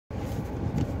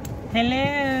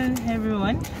Hello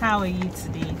everyone, how are you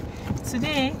today?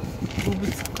 Today we'll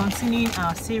be continuing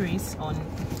our series on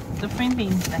different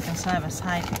things that can serve as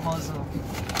side hustle.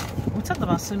 We talked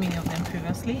about so many of them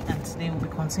previously, and today we'll be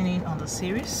continuing on the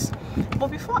series. But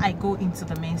before I go into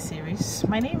the main series,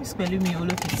 my name is Pelumi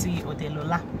Olokiti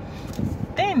Odelola.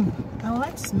 Then I would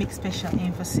like to make special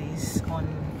emphasis on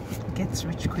get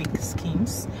rich quick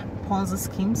schemes, Ponzi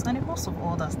schemes, and a host of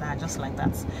others that are just like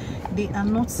that. They are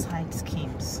not side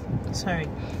schemes. Sorry,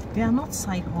 they are not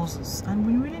side hustles, and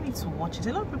we really need to watch it.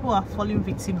 A lot of people are falling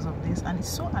victims of this, and it's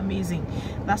so amazing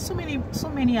that so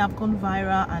many have gone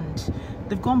viral and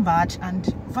they've gone bad, and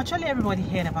virtually everybody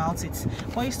heard about it.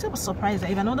 But you're still surprised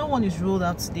that if another one is rolled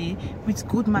out today with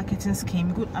good marketing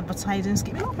scheme, good advertising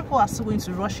scheme, a lot of people are still going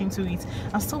to rush into it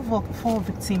and still fall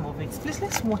victim of it. Please,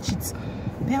 let's watch it.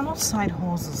 They are not side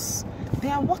hustles. They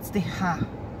are what they are.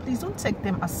 Please don't take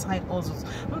them as side hustles.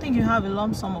 Don't think you have a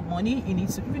lump sum of money. You need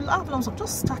to, if you have a lump sum,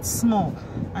 just start small,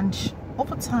 and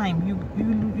over time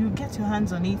you get your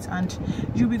hands on it and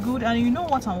you'll be good, and you know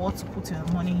what to put your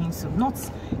money into, not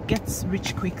get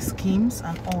rich quick schemes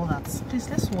and all that. Please,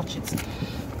 let's watch it.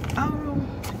 I will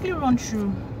quickly run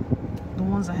through the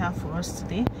ones I have for us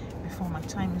today before my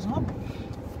time is up.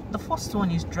 The first one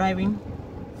is driving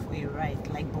for a ride,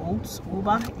 like Bolt,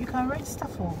 Uber. You can register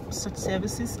for such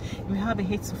services if you have a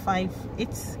 9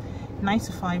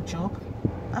 to 5 job.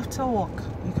 After work,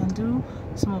 you can do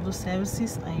some of those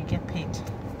services and you get paid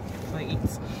for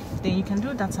it. Then you can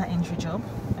do data entry job.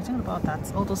 I think about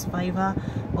that. All those Fiverr,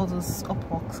 all those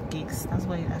Upwork gigs, that's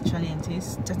what it actually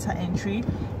entails. Data entry,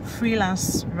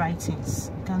 freelance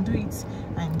writings. You can do it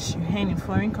and you earn in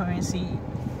foreign currency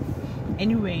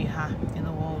anywhere you are in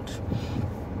the world.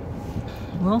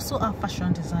 We also have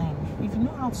fashion design. If you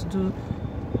know how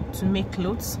to make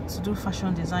clothes, to do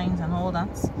fashion designs and all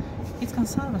that, it can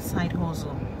serve as side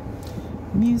hustle.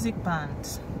 Music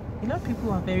bands. A lot of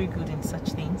people are very good in such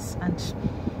things, and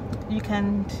you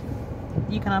can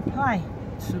apply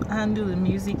to handle the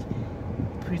music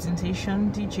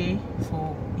presentation, DJ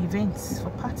for events, for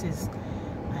parties,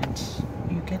 and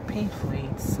you get paid for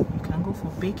it. You can go for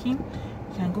baking,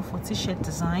 you can go for t-shirt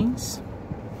designs.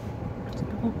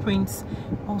 People print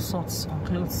all sorts on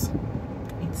clothes.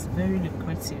 It's very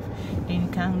lucrative. Then you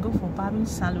can go for Barbing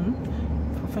Salon,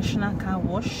 professional car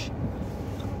wash,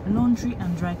 laundry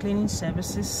and dry cleaning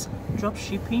services, drop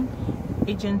shipping,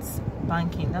 agents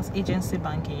banking. That's agency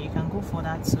banking. You can go for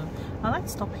that too. I'd like to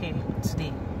stop here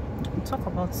today. We'll talk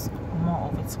about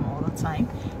more of it some other time.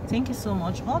 Thank you so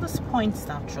much. All these points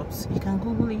that I've dropped, you can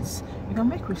Google it, you can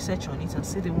make research on it and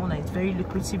see the one that is very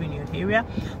lucrative in your area,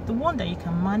 the one that you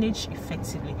can manage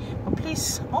effectively. But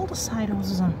please, all the side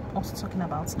hustles I'm also talking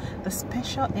about, the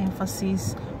special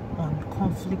emphasis on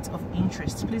conflict of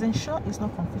interest. Please ensure it's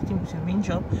not conflicting with your main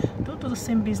job. Don't do the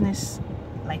same business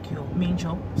like your main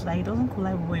job, so that it doesn't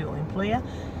collide with what your employer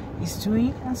is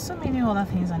doing, and so many other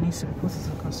things that needs to be put into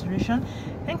consideration.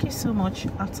 Thank you so much.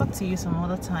 I'll talk to you some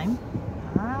other time.